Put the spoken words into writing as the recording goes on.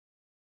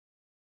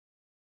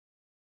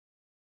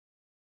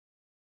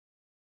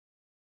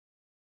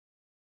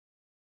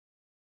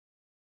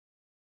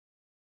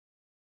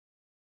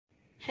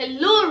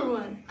Hello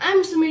everyone,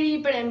 I'm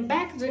Soumyadeep and I'm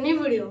back with a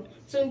new video.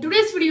 So in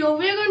today's video,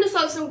 we are going to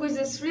solve some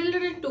quizzes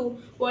related to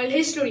world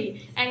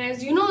history. And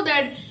as you know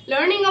that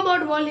learning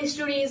about world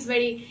history is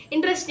very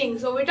interesting.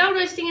 So without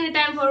wasting any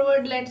time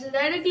forward, let's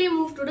directly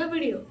move to the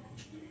video.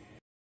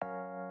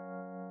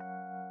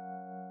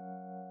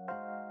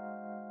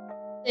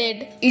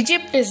 Said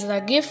Egypt is the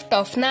gift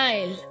of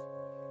Nile.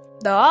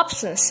 The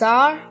options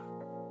are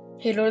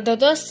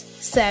Herodotus,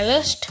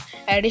 Sallust,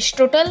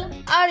 Aristotle,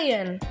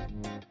 Aryan.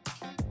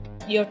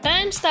 Your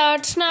time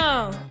starts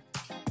now.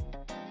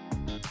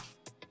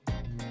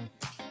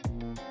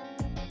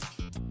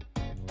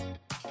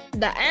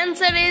 The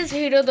answer is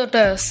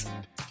Herodotus.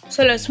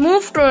 So let's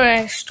move to the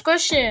next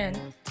question.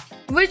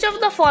 Which of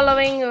the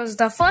following was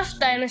the first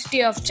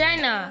dynasty of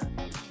China?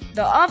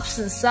 The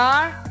options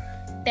are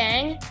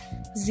Tang,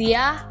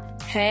 Xia,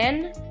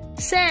 Han,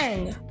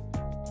 Shang.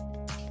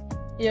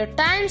 Your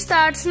time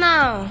starts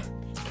now.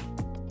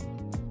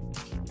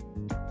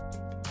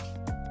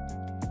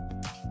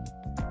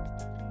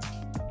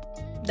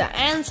 The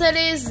answer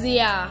is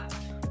Xia.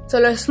 So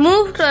let's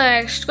move to the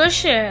next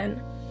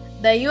question.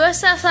 The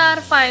USSR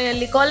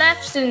finally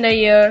collapsed in the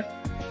year.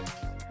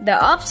 The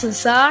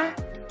options are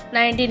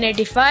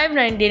 1985,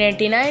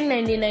 1989,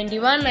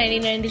 1991,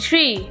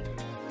 1993.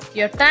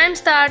 Your time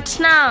starts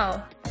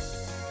now.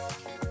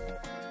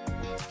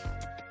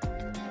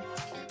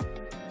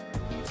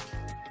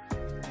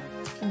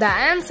 The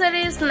answer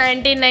is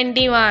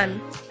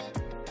 1991.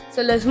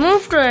 So let's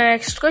move to the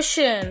next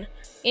question.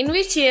 In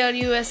which year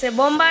USA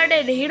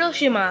bombarded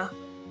Hiroshima?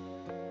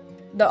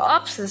 The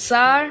options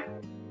are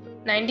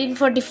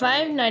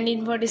 1945,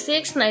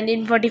 1946,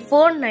 1944,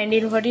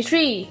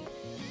 1943.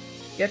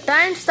 Your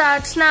time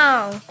starts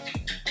now.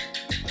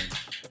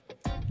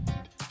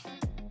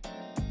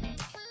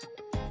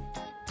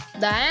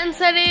 The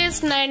answer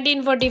is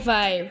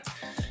 1945.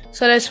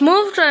 So let's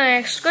move to the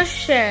next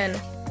question.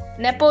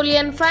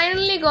 Napoleon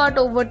finally got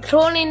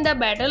overthrown in the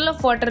Battle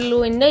of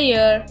Waterloo in the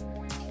year.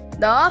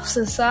 The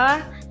options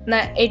are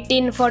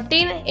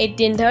 1814,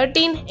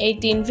 1813,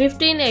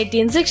 1815,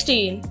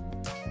 1816.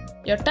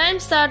 Your time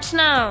starts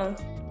now.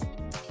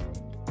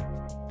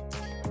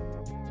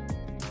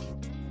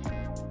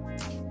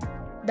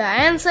 The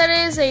answer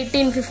is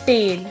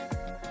 1815.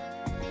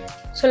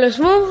 So let's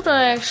move to the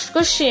next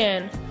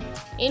question.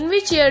 In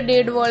which year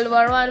did World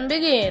War I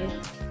begin?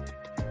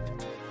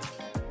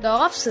 The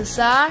options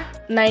are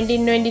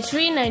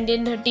 1923,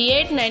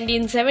 1938,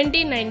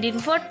 1970,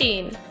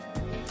 1914.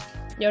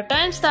 Your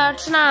time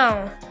starts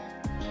now.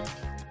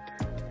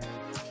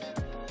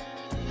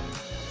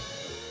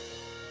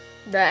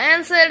 The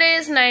answer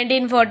is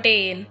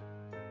 1914.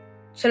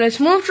 So let's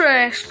move to the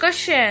next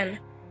question.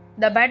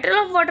 The Battle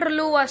of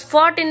Waterloo was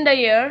fought in the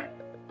year.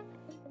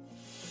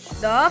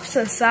 The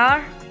options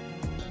are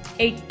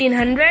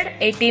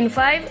 1800,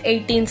 1805,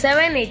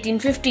 1807,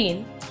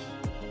 1815.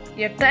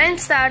 Your time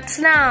starts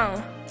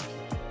now.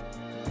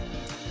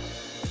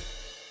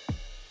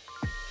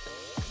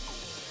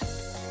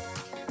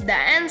 The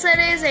answer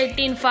is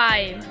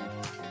 1805.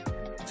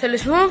 So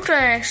let's move to the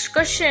next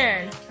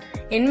question.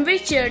 In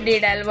which year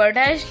did Albert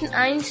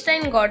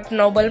Einstein got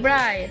Nobel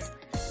Prize?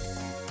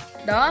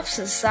 The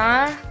options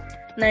are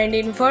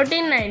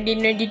 1914,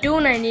 1922,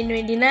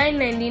 1929,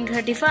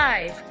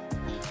 1935.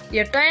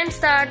 Your time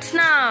starts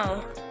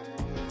now.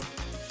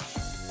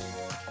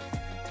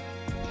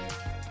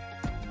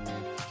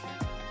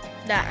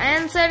 The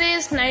answer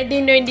is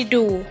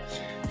 1922.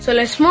 So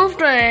let's move to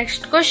the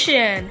next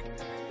question.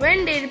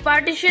 When did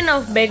partition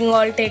of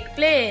Bengal take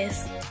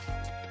place?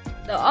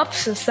 The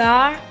options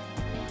are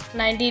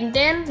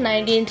 1910,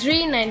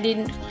 1903,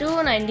 1902,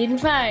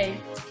 1905.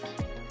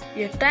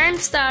 Your time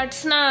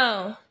starts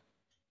now.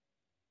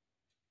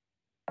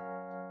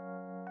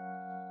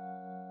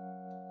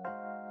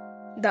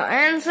 The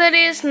answer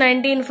is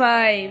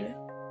 1905.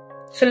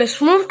 So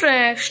let's move to the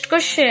next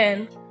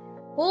question.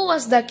 Who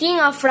was the king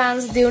of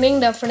France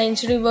during the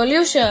French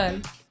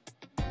Revolution?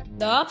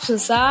 The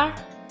options are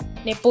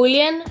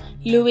Napoleon,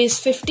 Louis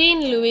XV,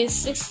 Louis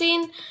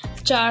XVI,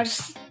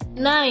 Charles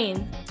IX.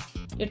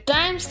 Your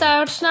time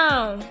starts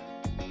now.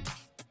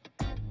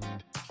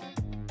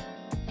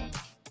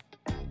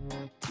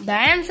 The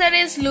answer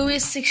is Louis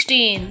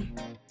XVI.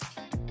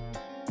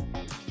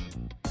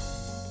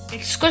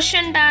 It's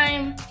question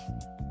time.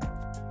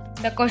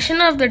 The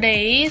question of the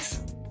day is: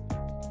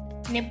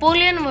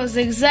 Napoleon was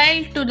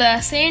exiled to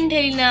the Saint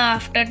Helena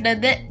after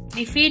the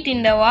defeat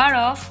in the War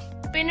of.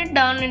 Pin it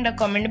down in the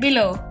comment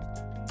below.